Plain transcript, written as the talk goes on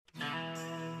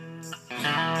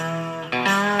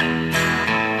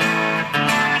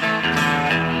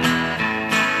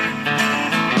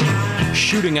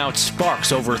shooting out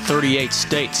sparks over 38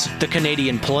 states, the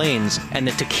Canadian Plains, and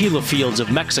the tequila fields of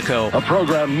Mexico. A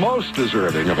program most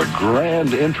deserving of a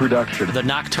grand introduction. The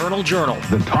Nocturnal Journal.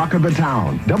 The talk of the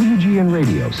town. WGN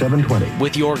Radio 720.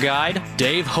 With your guide,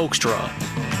 Dave Hoekstra.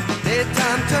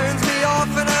 Bedtime turns me off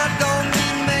and I don't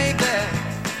mean maybe.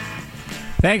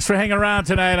 Thanks for hanging around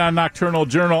tonight on Nocturnal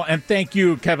Journal, and thank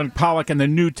you, Kevin Pollack and the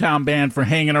Newtown Band, for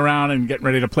hanging around and getting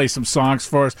ready to play some songs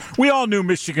for us. We all knew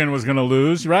Michigan was going to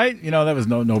lose, right? You know, that was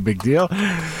no big deal.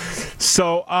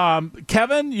 So,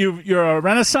 Kevin, you're a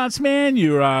Renaissance man.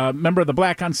 You're a member of the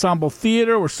Black Ensemble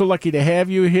Theater. We're so lucky to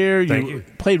have you here. Thank you.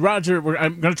 Played Roger.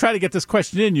 I'm going to try to get this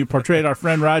question in. You portrayed our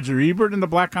friend Roger Ebert in the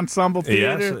Black Ensemble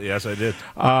Theater. Yes, I did.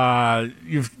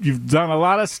 You've done a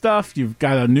lot of stuff. You've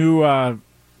got a new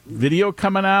video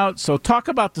coming out. So talk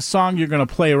about the song you're going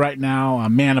to play right now,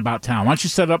 Man About Town. Why don't you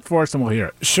set it up for us and we'll hear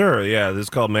it? Sure, yeah. This is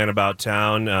called Man About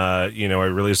Town. I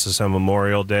released this on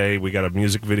Memorial Day. We got a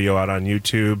music video out on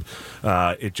YouTube.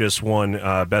 It just won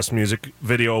Best Music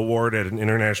Video Award at an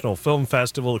international film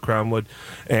festival at Crownwood.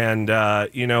 And,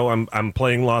 I'm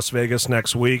playing Las Vegas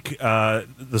next week.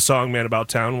 The song Man About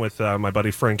Town with my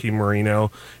buddy Frankie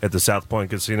Marino at the South Point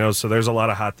Casino. So there's a lot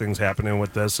of hot things happening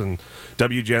with this. And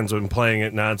WGN's been playing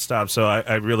it nonstop. So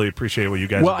I really appreciate what you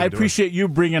guys Well, have been I appreciate you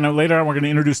bringing it. Later on, we're going to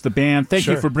introduce the band. Thank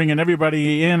you for bringing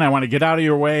everybody in. I want to get out of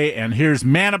your way. And here's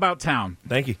Man About Town.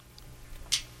 Thank you.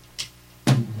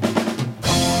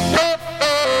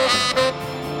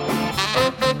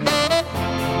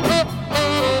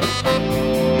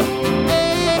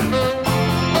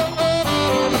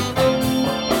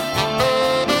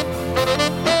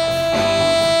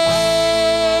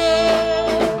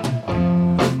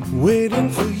 Waiting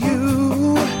for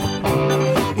you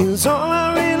is all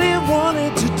I really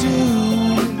wanted to do.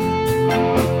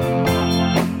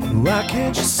 Why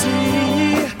can't you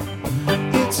see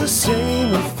it's the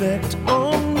same effect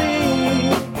on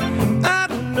me? I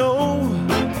don't know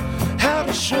how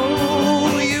to show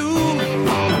you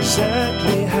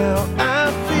exactly how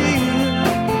I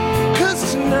feel.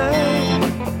 'Cause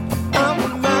tonight I'll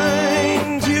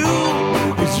remind you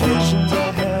these visions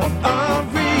I have are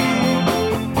real.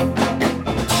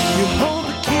 You hold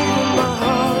the key to my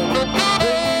heart,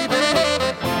 baby.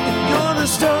 You're the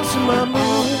stars in my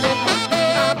moon.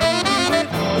 I believe it,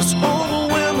 this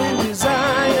overwhelming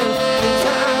desire. 'Cause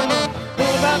I'm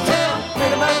man about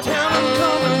town, I'm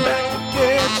coming back to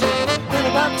get you. Man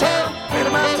about town,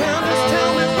 just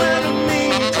tell me where to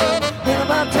meet you. Man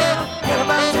about town,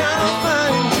 I'll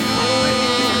find you,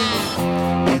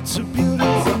 baby. It's a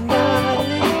beautiful night,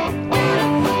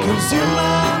 'cause your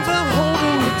arms are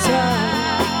holding me tight.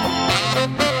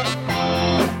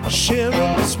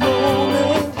 Sharing this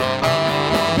moment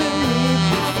beneath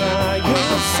the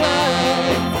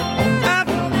fireside. I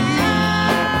believe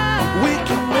we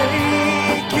can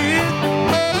make it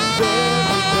the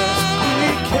very best we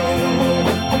can.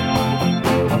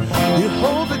 You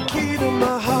hold the key to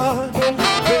my heart,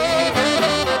 baby.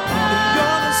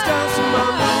 You're the stars in my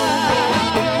room,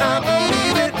 and I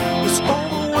believe it. This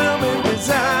overwhelming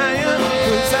desire,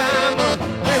 'cause I'm a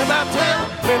man about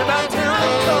town,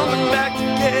 I'm coming back to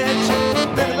get you.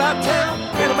 Man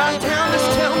about town, just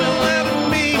tell me where to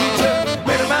meet you.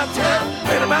 Man about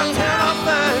town, I'll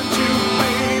find you,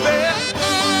 baby.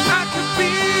 I could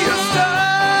be a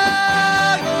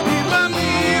star, be my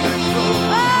miracle.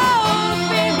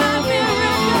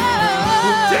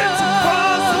 We'll dance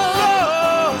across the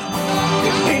floor,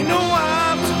 it ain't no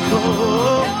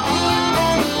obstacle.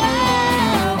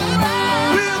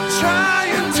 We'll try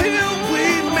until we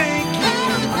make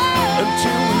it,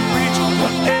 until we reach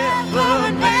whatever,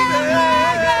 baby.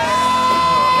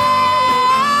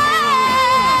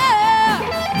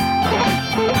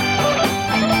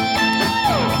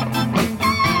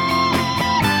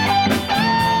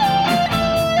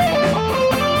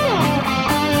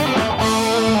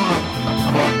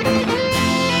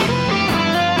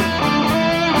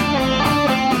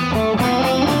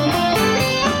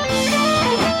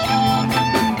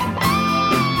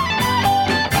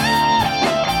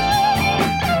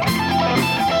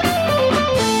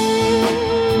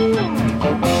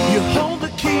 You hold the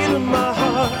key to my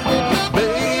heart,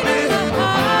 baby. And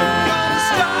you're the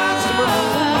stars in my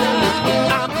moon.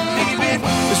 I believe it,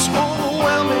 this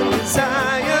overwhelming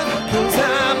desire. 'Cause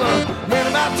I'm a man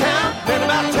about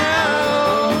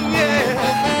town, yeah.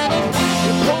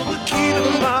 You hold the key to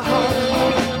my heart,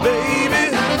 baby.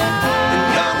 And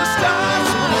you're the stars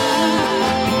in my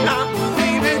moon. I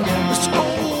believe it, this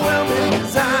overwhelming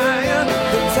desire.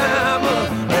 'Cause I'm a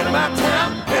man about town,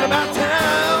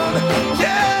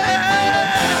 yeah.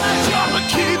 You're the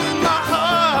key to my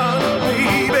heart,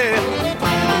 baby.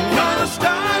 You're the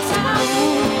stars in my moon.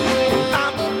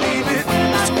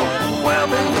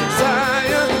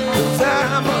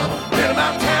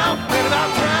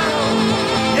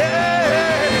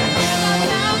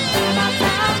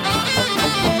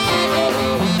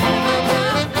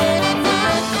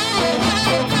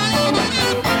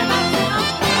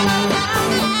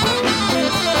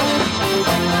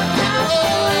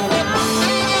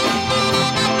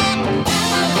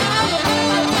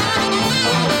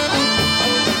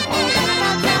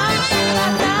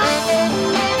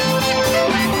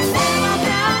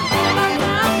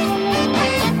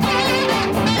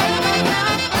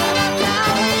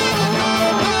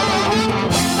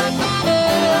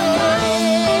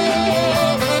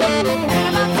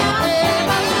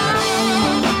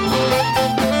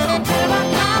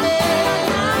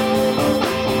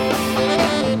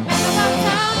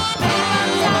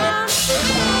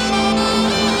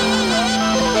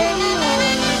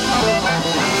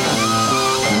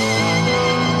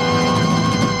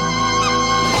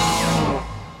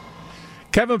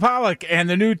 Kevin Pollack and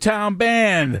the Newtown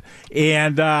Band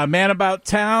and Man About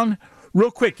Town.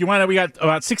 Real quick, we got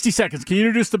about 60 seconds. Can you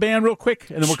introduce the band real quick,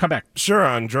 and then we'll come back? Sure.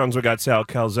 On drums, we got Sal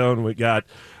Calzone. We got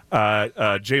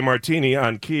Jay Martini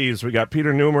on keys. We got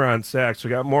Peter Newmer on sax. We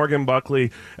got Morgan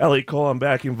Buckley, Ellie Cole on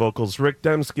backing vocals, Rick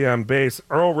Dembski on bass,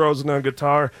 Earl Rosen on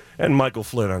guitar, and Michael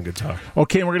Flynn on guitar.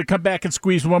 Okay, and we're going to come back and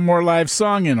squeeze one more live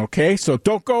song in, okay? So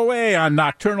don't go away on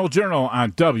Nocturnal Journal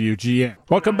on WGN.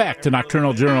 Welcome back to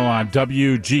Nocturnal Journal on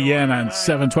WGN on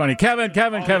 720.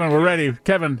 Kevin, we're ready.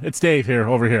 Kevin, it's Dave here,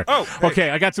 over here. Oh, hey. Okay,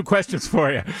 I got some questions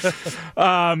for you.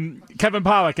 Kevin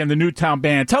Pollack and the Newtown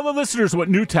Band. Tell the listeners what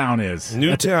Newtown is.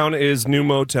 Newtown is New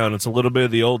Motown. It's a little bit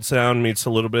of the old sound meets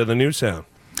a little bit of the new sound.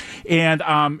 And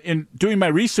in doing my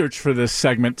research for this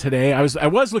segment today, I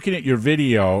was looking at your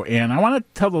video, and I want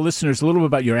to tell the listeners a little bit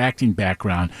about your acting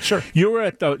background. Sure.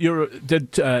 You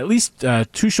did at least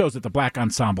 2 shows at the Black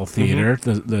Ensemble Theater.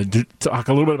 The talk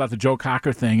a little bit about the Joe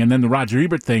Cocker thing, and then the Roger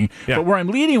Ebert thing. Yeah. But where I'm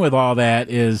leading with all that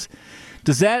is,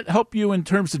 does that help you in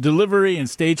terms of delivery and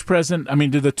stage presence? I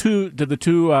mean, did the two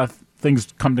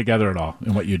things come together at all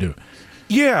in what you do?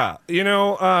 Yeah,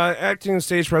 acting and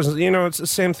stage presence, it's the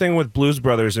same thing with Blues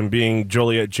Brothers and being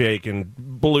Joliet Jake and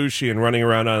Belushi and running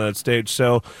around on that stage.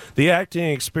 So the acting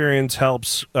experience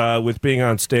helps with being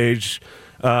on stage,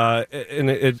 and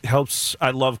it helps.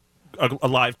 I love a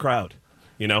live crowd,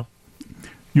 You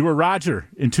were Roger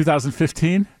in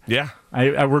 2015? Yeah.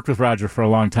 I worked with Roger for a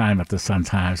long time at the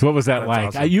Sun-Times. What was that like?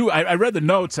 Awesome. I read the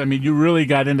notes. I mean, you really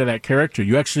got into that character.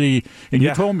 You actually, and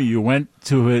you told me you went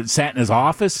to sat in his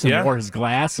office and wore his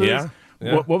glasses. Yeah.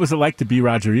 What was it like to be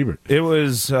Roger Ebert? It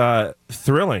was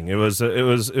thrilling. It was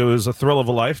a thrill of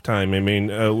a lifetime. I mean,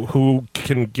 who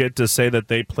can get to say that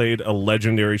they played a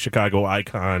legendary Chicago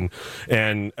icon,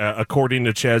 and according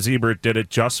to Chaz Ebert, did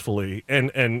it justly,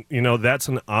 and that's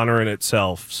an honor in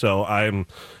itself. So I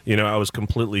was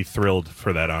completely thrilled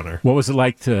for that honor. What was it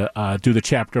like to do the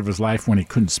chapter of his life when he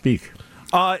couldn't speak?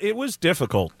 It was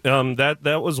difficult.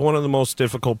 That was one of the most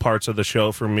difficult parts of the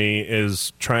show for me,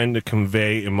 is trying to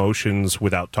convey emotions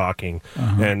without talking,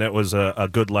 and that was a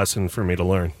good lesson for me to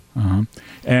learn.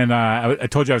 And I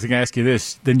told you I was going to ask you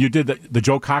this. Then you did the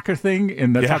Joe Cocker thing,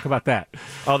 and talk about that.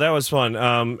 Oh, that was fun.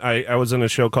 I was in a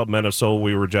show called Men of Soul.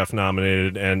 We were Jeff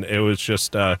nominated, and it was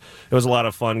just it was a lot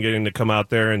of fun getting to come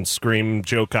out there and scream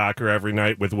Joe Cocker every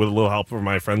night with a little help from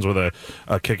my friends with a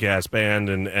kick-ass band,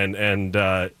 and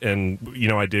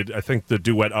I did, I think, the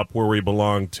duet Up Where We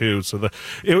Belong too. So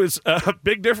it was a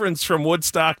big difference from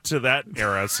Woodstock to that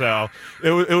era. So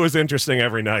it was interesting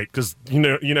every night, because you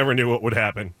never knew what would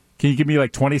happen. Can you give me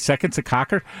like 20 seconds of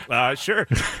Cocker? Sure.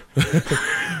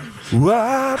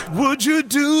 What would you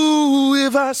do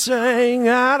if I sang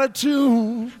out of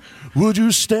tune? Would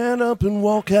you stand up and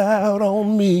walk out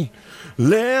on me?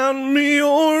 Lend me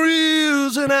your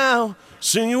ears and I'll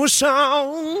sing you a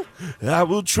song. I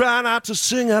will try not to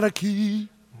sing out of key.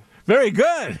 Very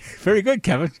good,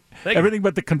 Kevin. Thank you. Everything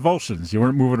but the convulsions. You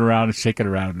weren't moving around and shaking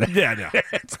around. Yeah, no.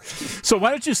 So why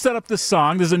don't you set up this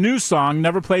song? There's a new song,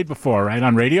 never played before, right,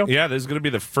 on radio? Yeah, this is going to be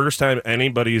the first time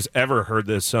anybody's ever heard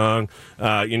this song.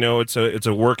 It's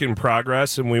a work in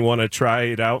progress, and we want to try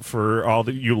it out for all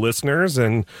you listeners.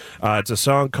 And it's a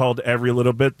song called Every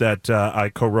Little Bit that I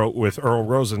co-wrote with Earl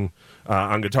Rosen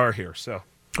on guitar here. So,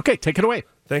 okay, take it away.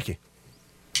 Thank you.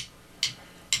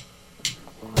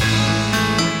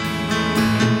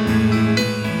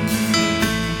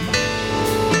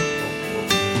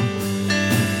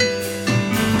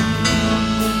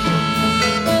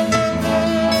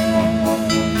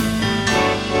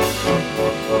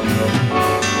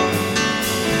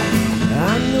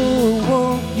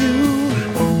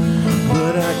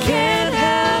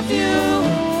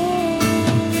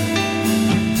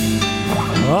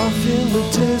 Off in the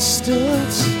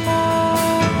distance,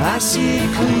 I see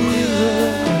it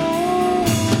clearer.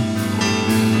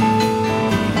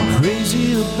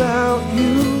 Crazy about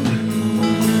you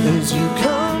as you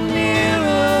come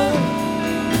nearer.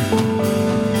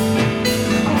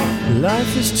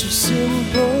 Life is too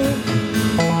simple,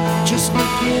 just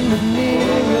look in the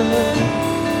mirror.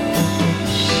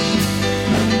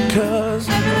 'Cause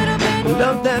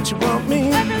love that you want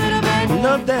me,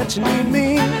 love that you need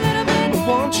me. I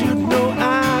want you to know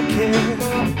I care.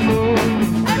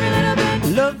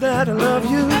 Love that I love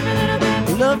you,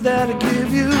 love that I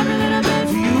give you.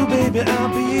 For you, baby, I'll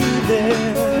be there.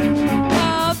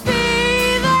 I'll be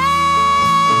there.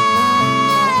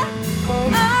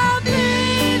 I'll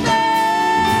be there.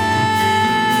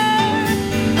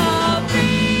 I'll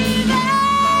be there.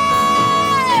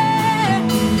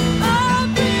 I'll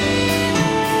be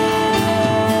there.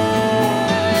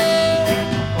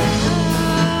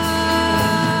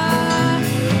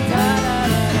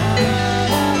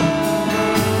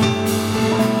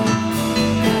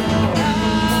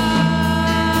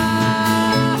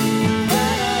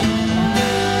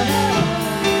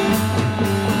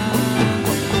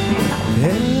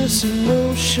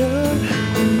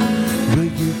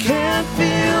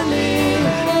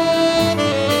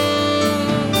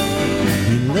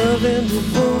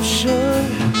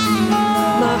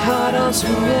 gotta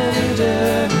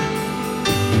surrender.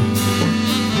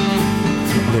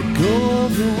 Let go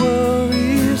of your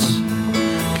worries,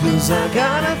 'cause I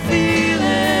got a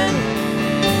feeling.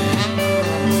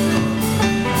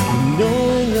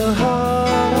 Knowing your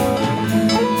heart,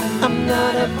 I'm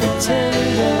not a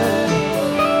pretender.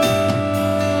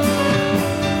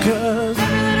 'Cause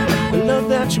the love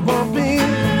that you want me,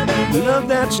 the love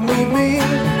that you need me, I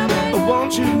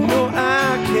want you to know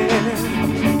I care.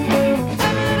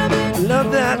 The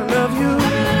love that I love you,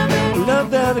 the love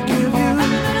that I give you,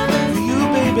 for you,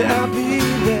 baby, I'll be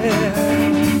there.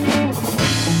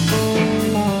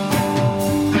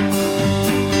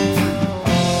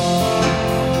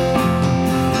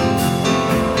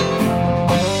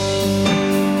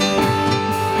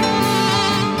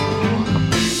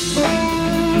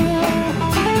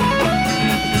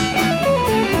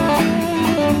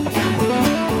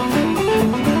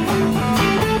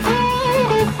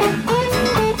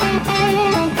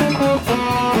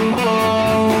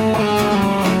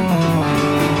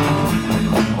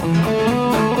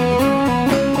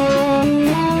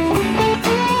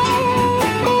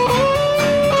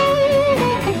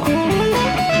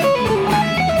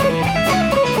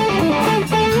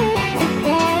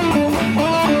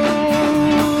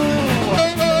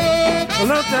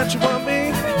 That you want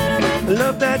me,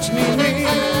 love that you need me,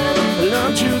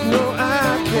 love you to know I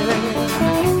care.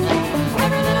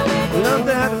 Love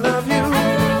that I love you,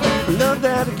 love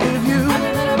that I give you,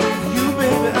 you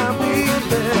baby I'll be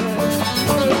there.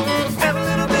 Every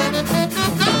little bit, every little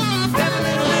bit, every little bit,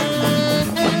 every little bit,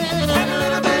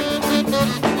 every little bit, every little bit,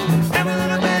 every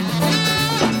little bit.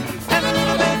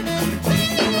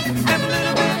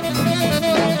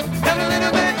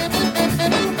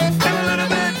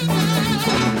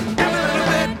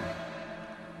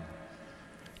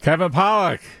 Kevin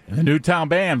Pollack and the Newtown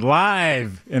Band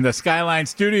live in the Skyline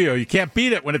Studio. You can't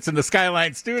beat it when it's in the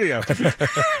Skyline Studio.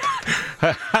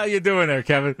 How you doing there,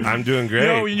 Kevin? I'm doing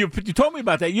great. You told me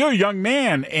about that. You're a young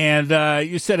man, and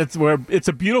you said it's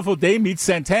a beautiful day meets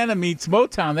Santana meets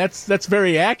Motown. That's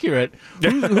very accurate.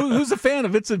 Who's a fan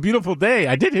of It's a Beautiful Day?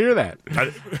 I did hear that.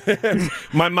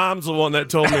 My mom's the one that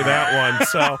told me that one.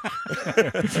 So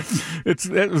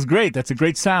it was great. That's a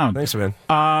great sound. Thanks, man.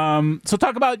 So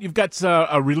talk about, you've got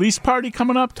a release party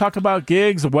coming up. Talk about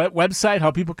gigs, a website,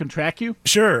 how people can track you.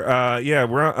 Sure. Yeah,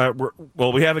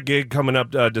 we have a gig coming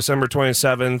up December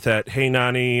 27th at Hey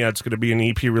Nani. It's going to be an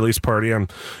EP release party. I'm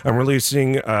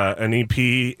releasing an EP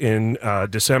in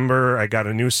December. I got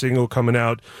a new single coming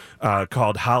out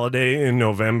called Holiday in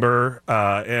November.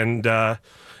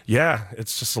 Yeah,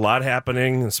 it's just a lot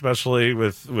happening, especially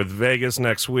with Vegas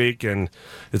next week, and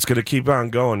it's going to keep on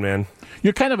going, man.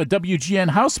 You're kind of a WGN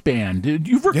house band.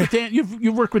 You've worked with Dan.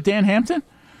 You've worked with Dan Hampton.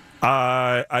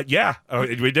 Yeah,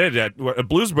 we did. At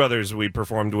Blues Brothers, we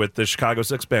performed with the Chicago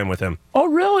Six Band with him. Oh,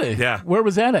 really? Yeah. Where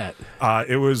was that at?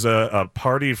 It was a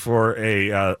party for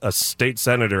a state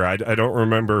senator. I don't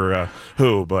remember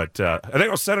who, but I think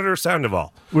it was Senator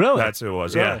Sandoval. Really? That's who it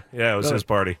was. Really? Yeah, it was his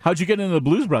party. How'd you get into the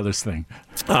Blues Brothers thing?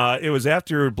 It was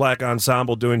after Black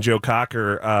Ensemble doing Joe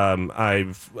Cocker.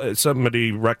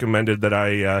 Somebody recommended that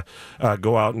I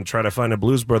go out and try to find a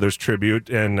Blues Brothers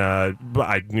tribute, and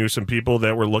I knew some people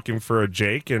that were looking for a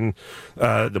Jake, and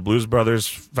the Blues Brothers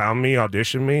found me,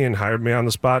 auditioned me, and hired me on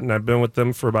the spot, and I've been with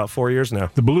them for about 4 years now.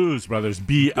 The Blues Brothers,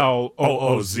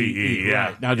 BLOOZE. Yeah.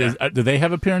 Right. Now, do they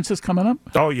have appearances coming up?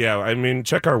 Oh, yeah. I mean,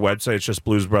 check our website. It's just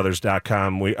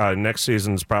bluesbrothers.com. We next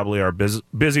season's probably our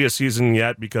busiest season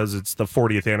yet because it's the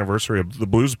 40th anniversary of the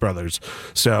Blues Brothers.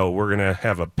 So we're going to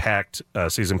have a packed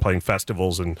season playing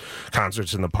festivals and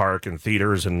concerts in the park and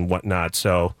theaters and whatnot.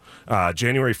 So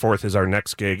January 4th is our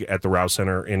next gig at the Rouse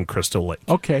Center in Crystal Lake.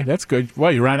 Okay, that's good.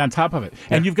 Well, you're right on top of it.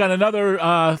 Yeah. And you've got another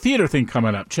theater thing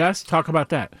coming up. Chess, talk about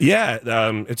that. Yeah,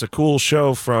 it's a cool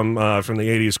show from the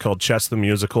 80s called Chess the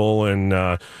Musical, and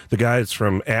the guys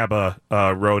from ABBA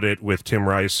wrote it with Tim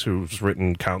Rice, who's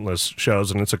written countless shows,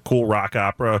 and it's a cool rock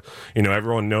opera. You know,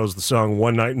 everyone knows the song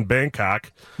One Night in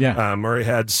Bangkok. Yeah. Murray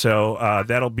Head. So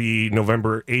that'll be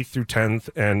November 8th through 10th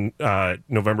and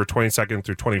November 22nd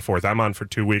through 24th. I'm on for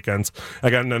 2 weekends. I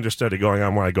got an understudy going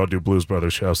on where I go do Blues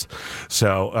Brothers shows.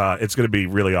 So it's going to be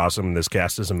really awesome. This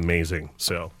cast is amazing.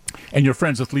 So. And you're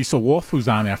friends with Lisa Wolf, who's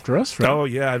on after us, right? Oh,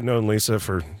 yeah. I've known Lisa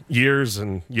for years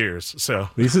and years. So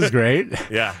Lisa's great.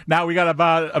 Yeah. Now we got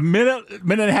about a minute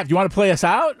and a half. Do you want to play us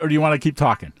out, or do you want to keep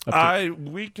talking?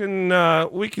 We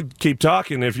could keep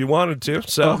talking if you wanted to.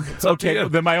 So okay. Well,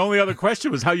 then my only other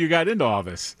question was how you got into all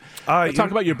this. Talk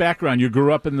about your background. You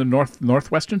grew up in the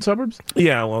northwestern suburbs?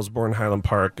 Yeah. Well, I was born in Highland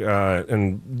Park,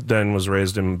 and then was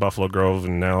raised in Buffalo Grove,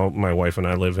 and now my wife and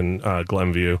I live in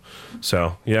Glenview.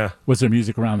 So yeah. Was there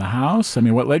music around the house? I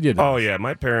mean, what led you to Oh yeah,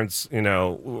 my parents,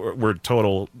 were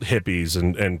total hippies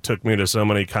and took me to so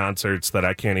many concerts that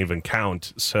I can't even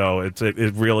count. So it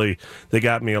really, they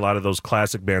got me a lot of those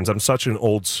classic bands. I'm such an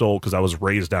old soul because I was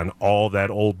raised on all that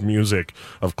old music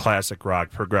of classic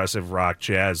rock, progressive rock,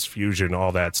 jazz, fusion,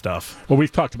 all that stuff. Well,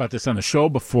 we've talked about this on the show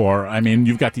before. I mean,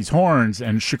 you've got these horns,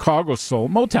 and Chicago soul,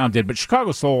 Motown did, but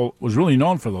Chicago soul was really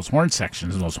known for those horn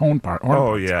sections, those horn parts.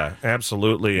 Yeah,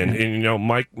 absolutely. And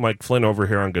Mike Flynn over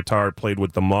here on guitar played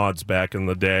with the Mods back in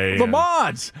the day. The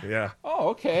Mods. Yeah. Oh,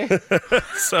 okay.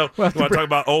 So you want to talk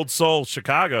about old soul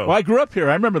Chicago? Well, I grew up here.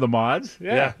 I remember the Mods.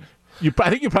 Yeah. I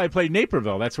think you probably played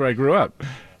Naperville. That's where I grew up.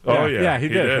 Oh, yeah. Yeah, he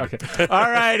did. Okay. All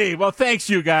righty. Well, thanks,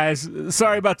 you guys.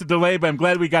 Sorry about the delay, but I'm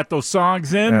glad we got those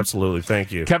songs in. Absolutely.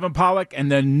 Thank you. Kevin Pollack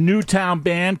and the Newtown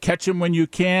Band. Catch them when you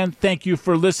can. Thank you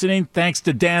for listening. Thanks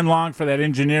to Dan Long for that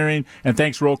engineering. And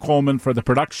thanks, Ro Coleman, for the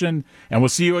production. And we'll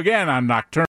see you again on Nocturnal.